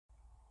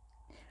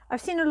I've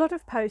seen a lot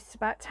of posts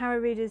about tarot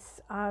readers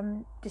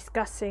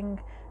discussing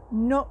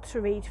not to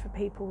read for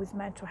people with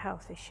mental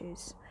health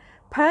issues.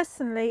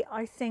 Personally,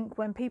 I think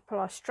when people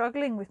are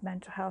struggling with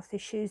mental health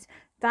issues,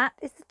 that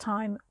is the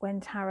time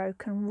when tarot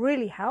can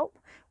really help,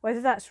 whether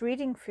that's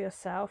reading for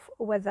yourself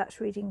or whether that's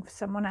reading for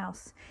someone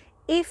else.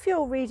 If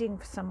you're reading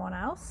for someone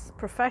else,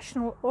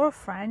 professional or a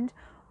friend,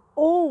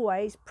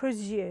 always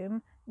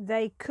presume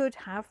they could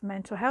have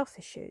mental health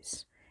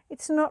issues.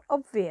 It's not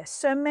obvious.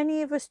 So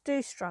many of us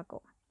do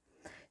struggle.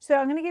 So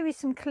I'm going to give you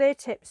some clear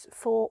tips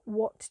for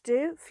what to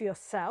do for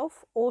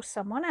yourself or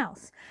someone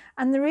else.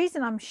 And the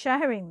reason I'm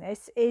sharing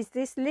this is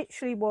this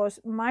literally was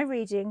my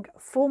reading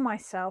for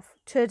myself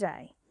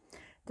today.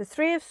 The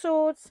Three of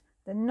Swords,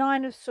 the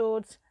Nine of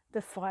Swords,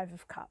 the Five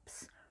of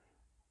Cups.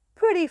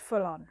 Pretty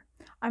full on.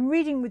 I'm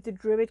reading with the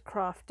Druid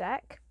Craft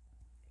deck.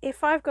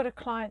 If I've got a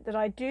client that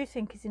I do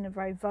think is in a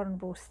very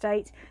vulnerable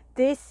state,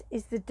 this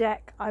is the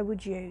deck I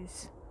would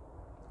use.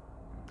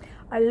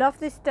 I love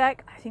this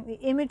deck. I think the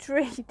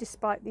imagery,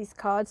 despite these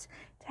cards,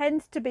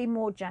 tends to be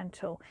more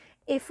gentle.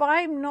 If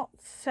I'm not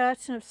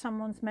certain of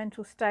someone's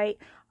mental state,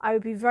 I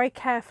would be very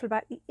careful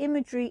about the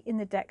imagery in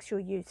the decks you're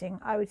using.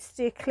 I would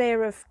steer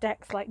clear of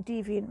decks like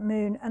Deviant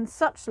Moon and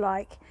such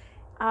like,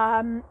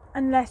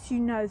 unless you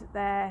know that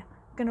they're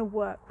going to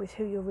work with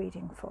who you're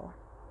reading for.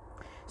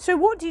 So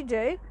what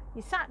do?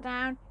 You sat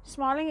down,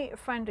 smiling at your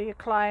friend or your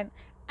client,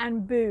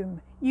 and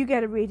boom, you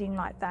get a reading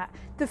like that.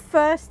 The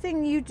first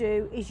thing you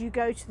do is you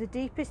go to the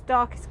deepest,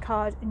 darkest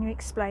card and you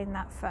explain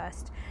that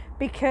first,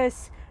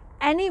 because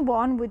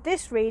anyone with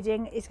this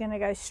reading is going to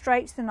go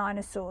straight to the Nine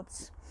of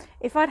Swords.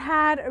 If I'd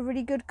had a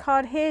really good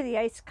card here, the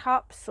Ace of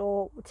Cups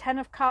or Ten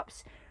of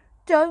Cups,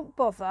 don't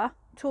bother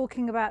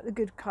talking about the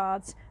good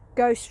cards.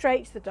 Go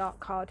straight to the dark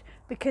card,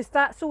 because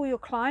that's all your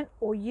client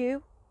or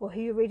you or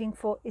who you're reading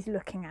for is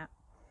looking at.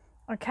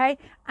 Okay,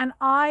 and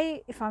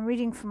if I'm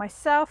reading for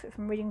myself, if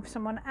I'm reading for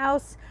someone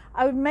else,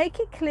 I would make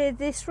it clear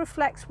this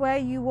reflects where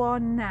you are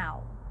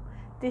now.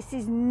 This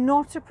is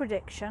not a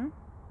prediction.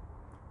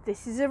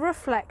 This is a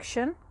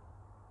reflection,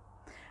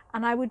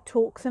 and I would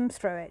talk them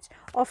through it.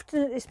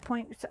 Often at this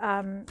point,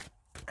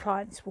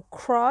 clients will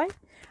cry.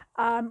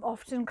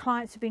 Often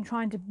clients have been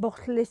trying to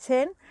bottle it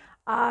in.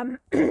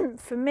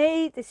 For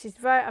me, this is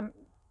I'm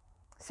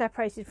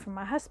separated from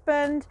my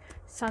husband,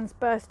 son's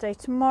birthday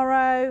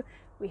tomorrow.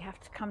 We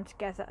have to come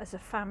together as a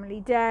family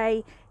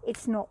day.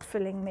 It's not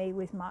filling me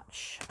with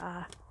much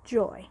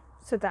joy.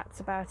 So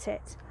that's about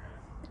it.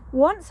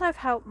 Once I've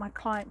helped my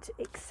client to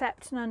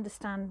accept and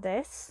understand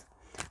this,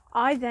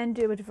 I then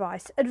do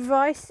advice.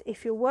 Advice,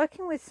 if you're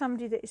working with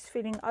somebody that is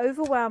feeling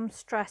overwhelmed,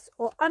 stressed,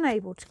 or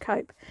unable to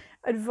cope,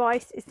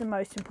 advice is the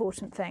most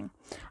important thing.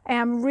 I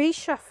am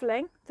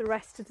reshuffling the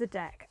rest of the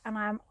deck and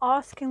I am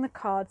asking the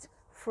cards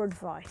for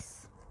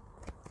advice.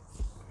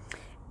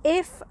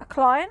 If a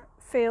client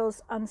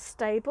feels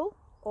unstable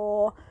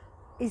or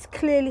is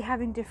clearly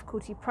having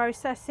difficulty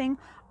processing,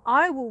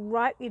 I will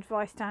write the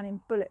advice down in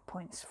bullet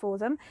points for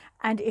them,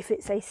 and if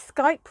it's a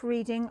Skype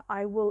reading,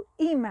 I will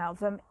email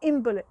them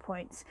in bullet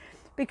points,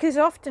 because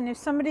often if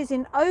somebody's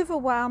in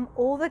overwhelm,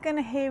 all they're going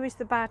to hear is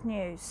the bad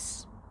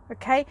news.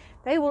 Okay,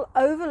 they will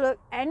overlook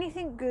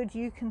anything good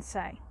you can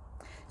say.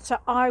 So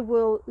I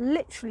will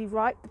literally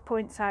write the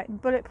points out in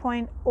bullet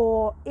point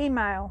or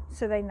email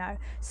so they know.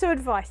 So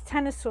advice,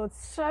 Ten of Swords.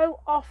 So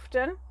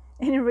often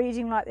in a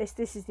reading like this,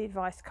 this is the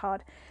advice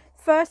card.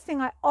 First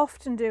thing I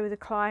often do with a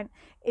client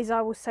is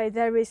I will say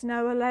there is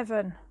no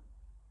 11.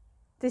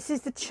 This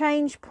is the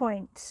change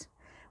point.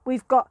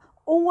 We've got,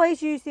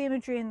 always use the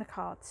imagery in the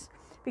cards,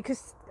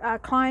 because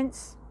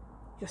clients,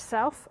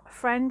 yourself, a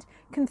friend,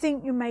 can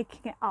think you're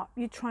making it up.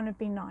 You're trying to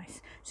be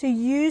nice. So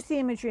use the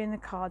imagery in the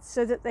cards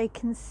so that they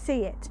can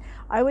see it.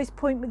 I always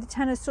point with the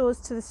Ten of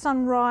Swords to the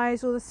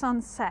sunrise or the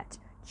sunset.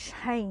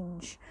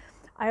 Change.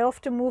 I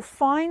often will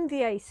find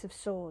the Ace of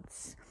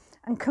Swords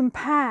and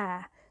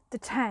compare the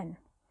 10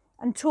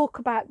 and talk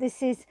about,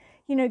 this is,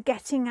 you know,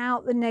 getting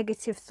out the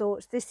negative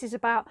thoughts. This is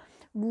about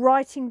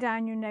writing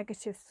down your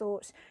negative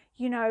thoughts,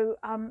 you know,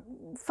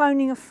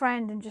 phoning a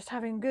friend and just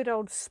having a good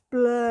old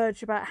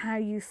splurge about how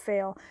you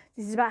feel.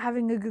 This is about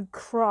having a good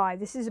cry.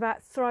 This is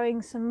about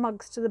throwing some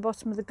mugs to the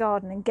bottom of the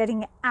garden and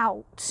getting it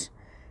out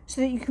so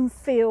that you can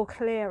feel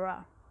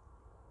clearer.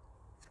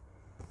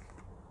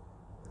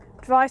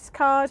 Advice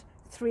card,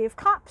 Three of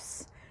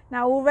Cups.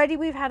 Now already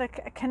we've had a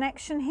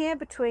connection here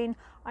between,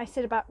 I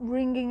said about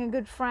ringing a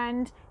good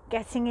friend,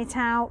 getting it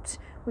out.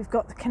 We've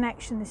got the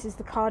connection. This is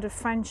the card of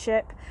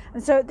friendship.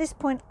 And so at this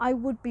point I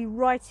would be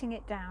writing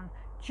it down,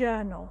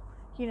 journal,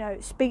 you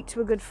know, speak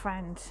to a good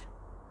friend.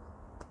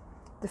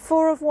 The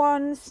Four of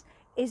Wands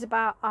is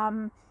about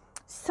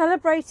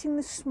celebrating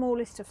the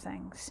smallest of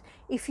things.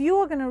 If you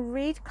are going to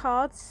read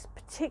cards,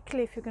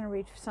 particularly if you're going to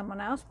read for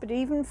someone else, but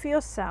even for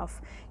yourself,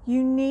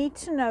 you need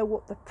to know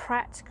what the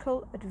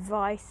practical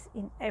advice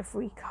in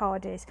every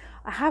card is.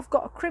 I have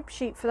got a crib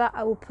sheet for that.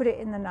 I will put it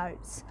in the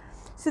notes.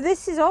 So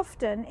this is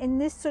often, in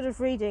this sort of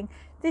reading,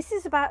 this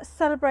is about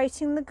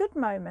celebrating the good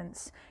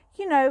moments.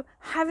 you know,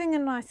 having a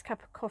nice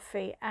cup of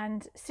coffee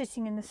and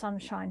sitting in the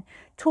sunshine,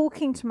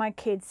 talking to my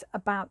kids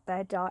about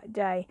their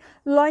day,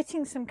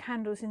 lighting some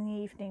candles in the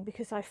evening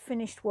because I've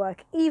finished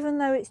work, even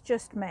though it's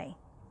just me.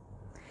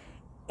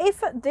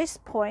 If at this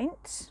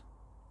point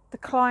the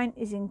client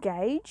is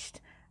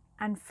engaged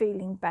and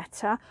feeling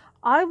better,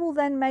 I will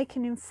then make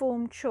an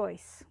informed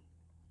choice.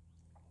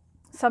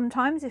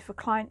 Sometimes if a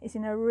client is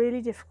in a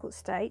really difficult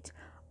state,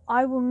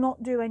 I will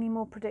not do any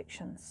more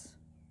predictions.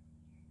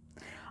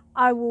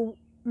 I will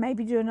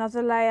maybe do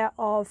another layer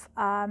of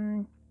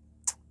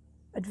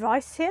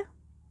advice here,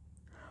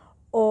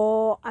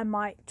 or I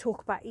might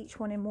talk about each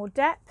one in more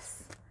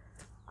depth.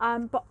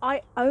 But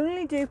I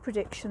only do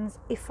predictions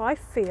if I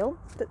feel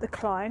that the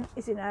client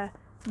is in a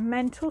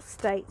mental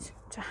state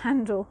to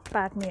handle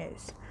bad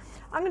news.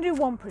 I'm going to do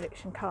one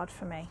prediction card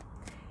for me.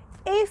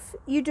 If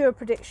you do a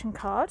prediction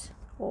card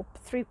or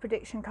 3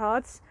 prediction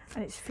cards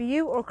and it's for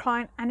you or a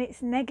client and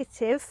it's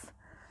negative,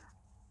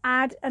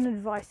 add an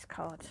advice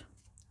card.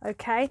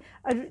 Okay,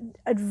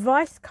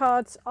 advice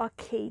cards are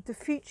key. The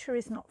future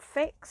is not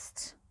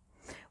fixed.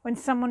 When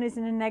someone is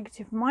in a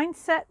negative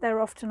mindset, they're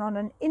often on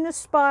an inner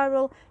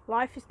spiral.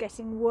 Life is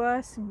getting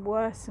worse and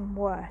worse and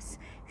worse.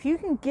 If you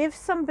can give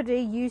somebody,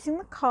 using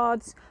the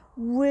cards,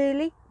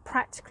 really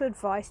practical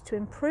advice to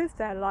improve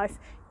their life,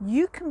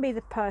 you can be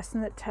the person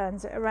that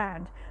turns it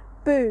around.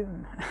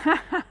 Boom.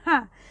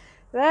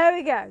 There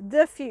we go.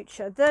 The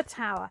future, the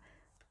Tower.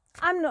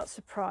 I'm not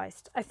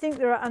surprised. I think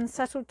there are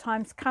unsettled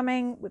times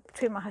coming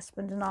between my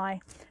husband and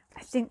I.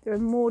 I think there are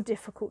more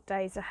difficult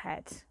days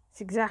ahead.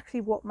 It's exactly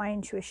what my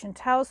intuition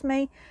tells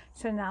me.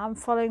 So now I'm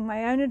following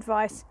my own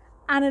advice,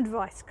 an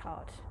advice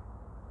card.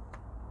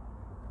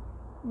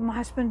 My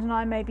husband and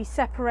I may be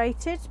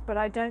separated, but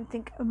I don't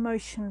think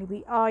emotionally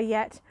we are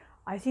yet.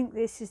 I think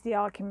this is the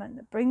argument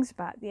that brings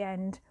about the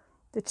end.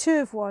 The 2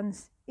 of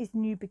Wands is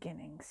new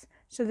beginnings.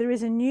 So there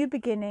is a new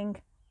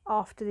beginning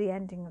after the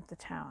ending of the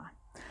Tower.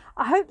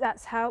 I hope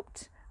that's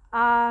helped,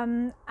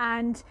 and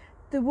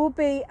there will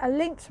be a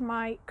link to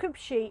my crib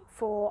sheet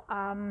for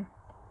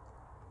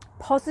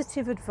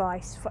positive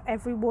advice for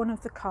every one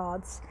of the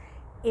cards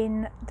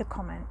in the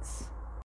comments.